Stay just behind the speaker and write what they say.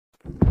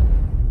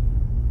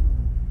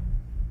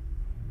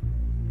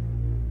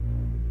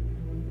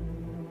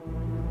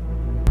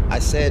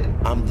said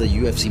I'm the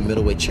UFC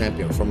middleweight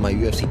champion from my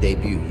UFC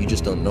debut. You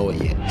just don't know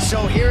it yet.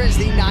 So here is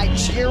the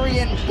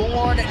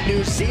Nigerian-born,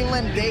 New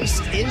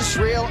Zealand-based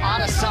Israel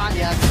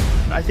Adesanya.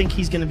 I think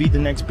he's going to be the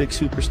next big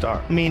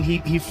superstar. I mean,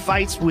 he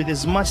fights with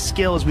as much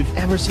skill as we've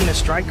ever seen a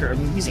striker. I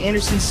mean, he's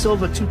Anderson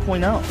Silva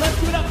 2.0. Let's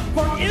give it up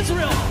for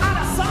Israel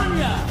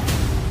Adesanya.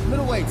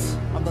 Middleweights,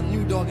 I'm the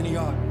new dog in the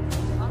yard.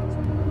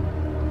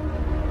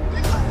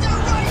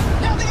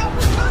 Now the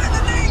uppercut in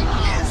the knee.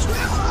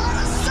 Israel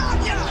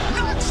Adesanya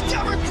knocks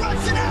Derek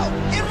Brunson out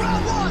in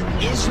round one.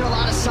 Israel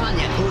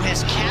Adesanya, who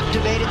has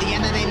captivated the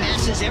MMA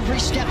masses every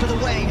step of the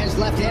way, has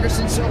left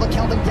Anderson Silva,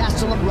 Kelvin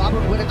Gastelum,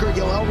 Robert Whittaker,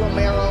 Yoel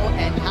Romero,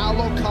 and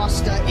Paulo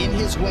Costa in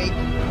his wake.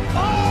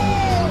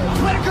 Oh!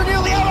 Whittaker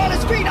nearly out on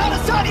his feet.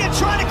 Adesanya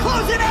trying to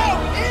close it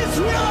out.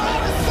 Israel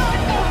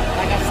Adesanya.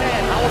 Like I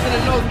said, I was in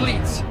the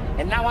nosebleeds,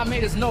 and now I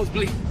made his nose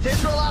bleed.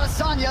 Israel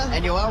Adesanya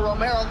and Yoel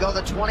Romero go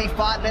the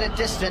 25-minute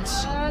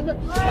distance. And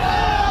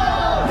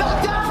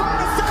knockdown for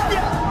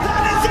Adesanya.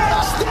 That is it.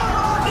 Still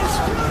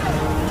undisputed.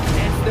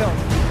 And still,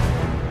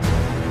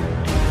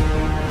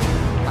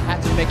 I had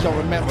to make y'all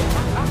remember.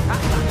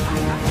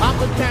 I'm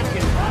the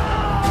champion.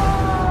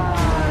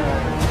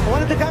 I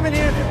wanted to come in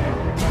here.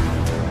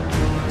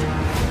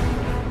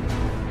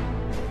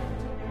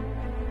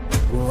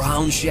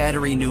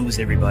 Ground-shattering news,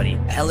 everybody.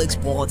 Alex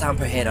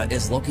Pereira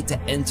is looking to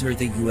enter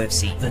the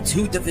UFC. The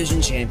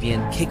two-division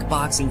champion,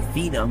 kickboxing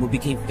phenom who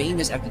became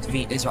famous after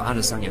defeating Israel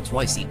Adesanya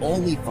twice, the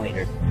only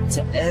fighter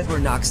to ever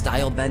knock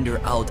Stylebender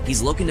out.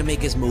 He's looking to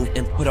make his move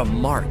and put a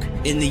mark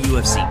in the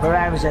UFC.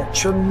 Pereira's a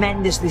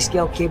tremendously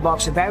skilled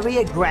kickboxer, very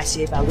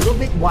aggressive, a little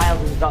bit wild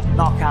and got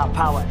knockout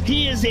power.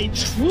 He is a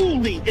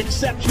truly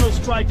exceptional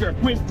striker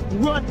with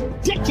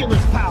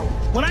ridiculous power.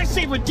 When I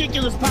say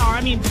ridiculous power,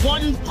 I mean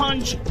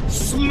one-punch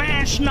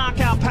smash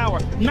knockout power.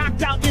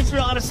 Knocked out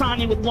Israel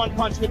Adesanya with one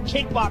punch with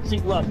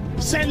kickboxing gloves.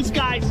 Sends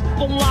guys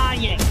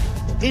flying.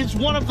 Is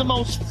one of the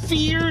most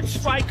feared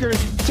strikers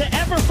to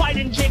ever fight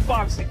in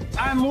kickboxing.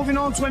 I'm moving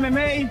on to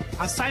MMA.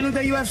 I signed with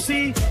the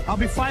UFC. I'll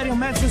be fighting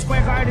Madison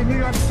Square Garden in New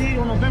York City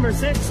on November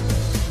 6th.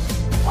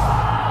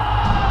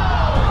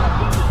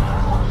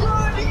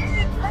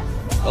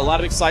 A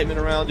lot of excitement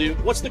around you.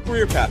 What's the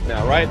career path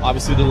now, right?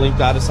 Obviously, the link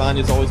to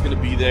Adesanya is always going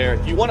to be there.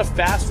 Do you want a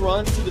fast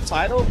run to the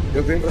title?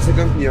 Eu venho pra ser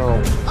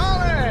campeão.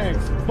 Alex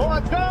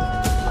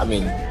Pereira. I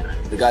mean,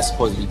 the guy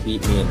supposedly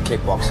beat me in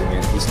kickboxing,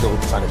 and he's still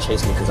trying to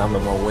chase me because I'm the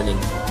more winning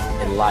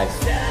in life.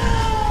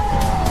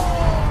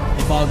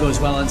 If all goes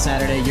well on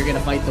Saturday, you're going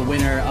to fight the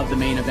winner of the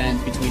main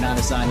event between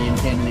Adesanya and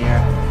Cannonier.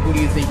 Who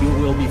do you think you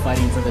will be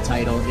fighting for the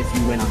title if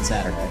you win on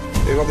Saturday?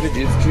 Eu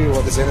acredito que o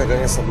Adesanya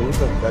ganha essa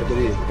luta. Espero que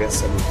ele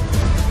vença essa luta.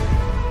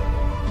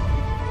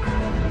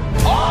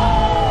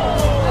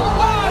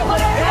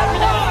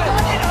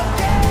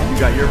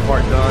 You got your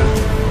part done.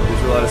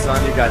 Israel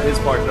Adesanya got his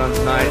part done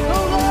tonight.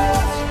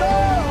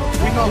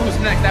 We know who's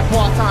next. That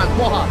part-time,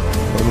 porra.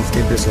 Eu não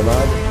fiquei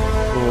impressionado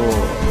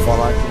por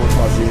falar que vou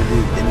fazer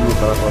ele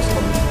lutar na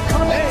próxima luta.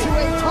 Coming to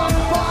a top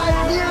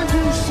 5 near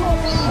you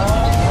shortly.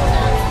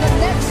 The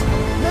next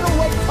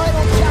middleweight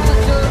title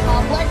challenger,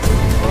 Alex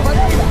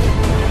Pereira.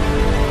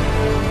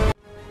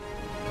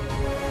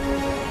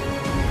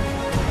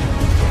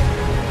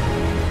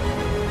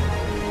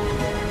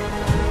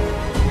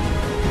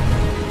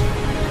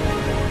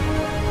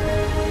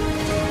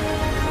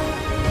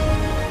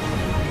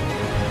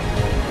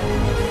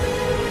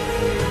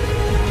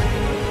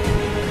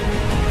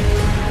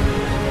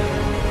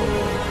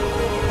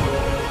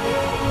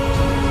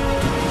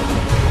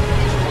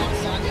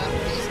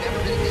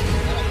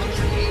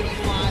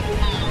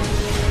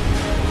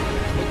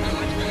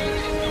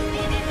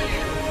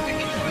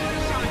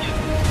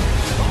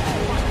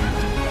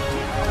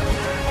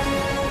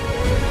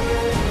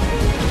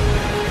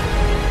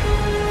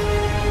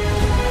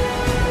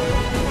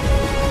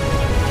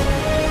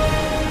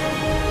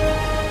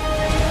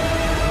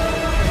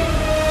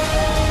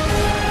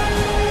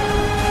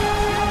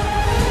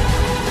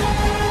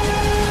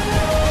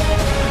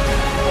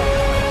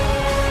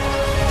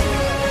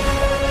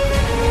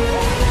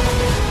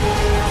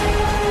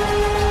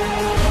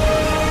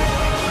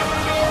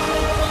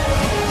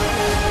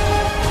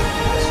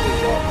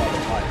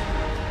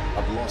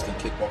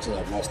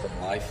 I've lost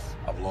in life,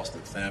 I've lost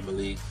in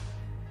family.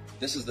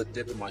 This is the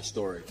dip in my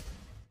story.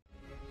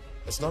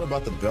 It's not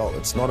about the belt.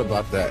 It's not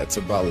about that. It's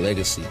about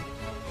legacy.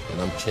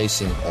 And I'm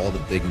chasing all the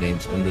big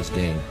names in this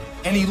game.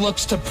 And he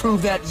looks to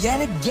prove that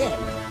yet again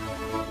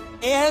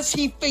as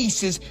he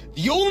faces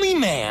the only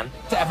man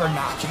to ever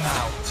knock him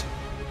out.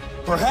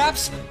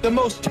 Perhaps the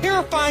most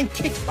terrifying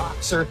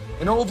kickboxer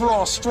and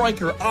overall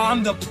striker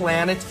on the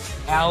planet,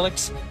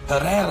 Alex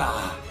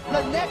Pereira.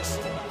 The next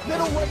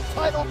middleweight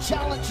title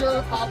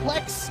challenger,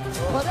 Alex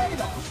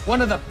Pereira.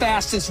 One of the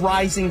fastest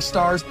rising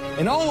stars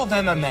in all of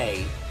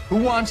MMA, who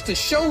wants to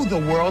show the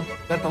world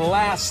that the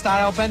last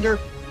stylebender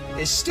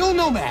is still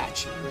no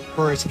match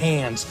for his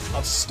hands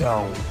of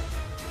stone.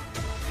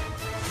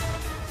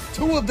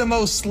 Two of the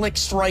most slick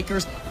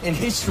strikers in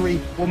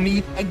history will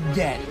meet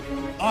again.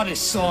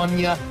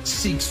 Adesanya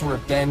seeks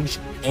revenge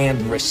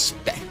and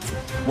respect.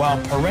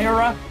 while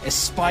Pereira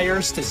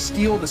aspires to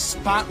steal the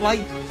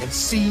spotlight and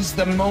seize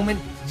the moment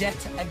yet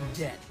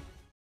again.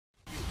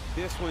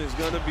 This one is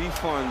going to be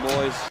fun,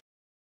 boys.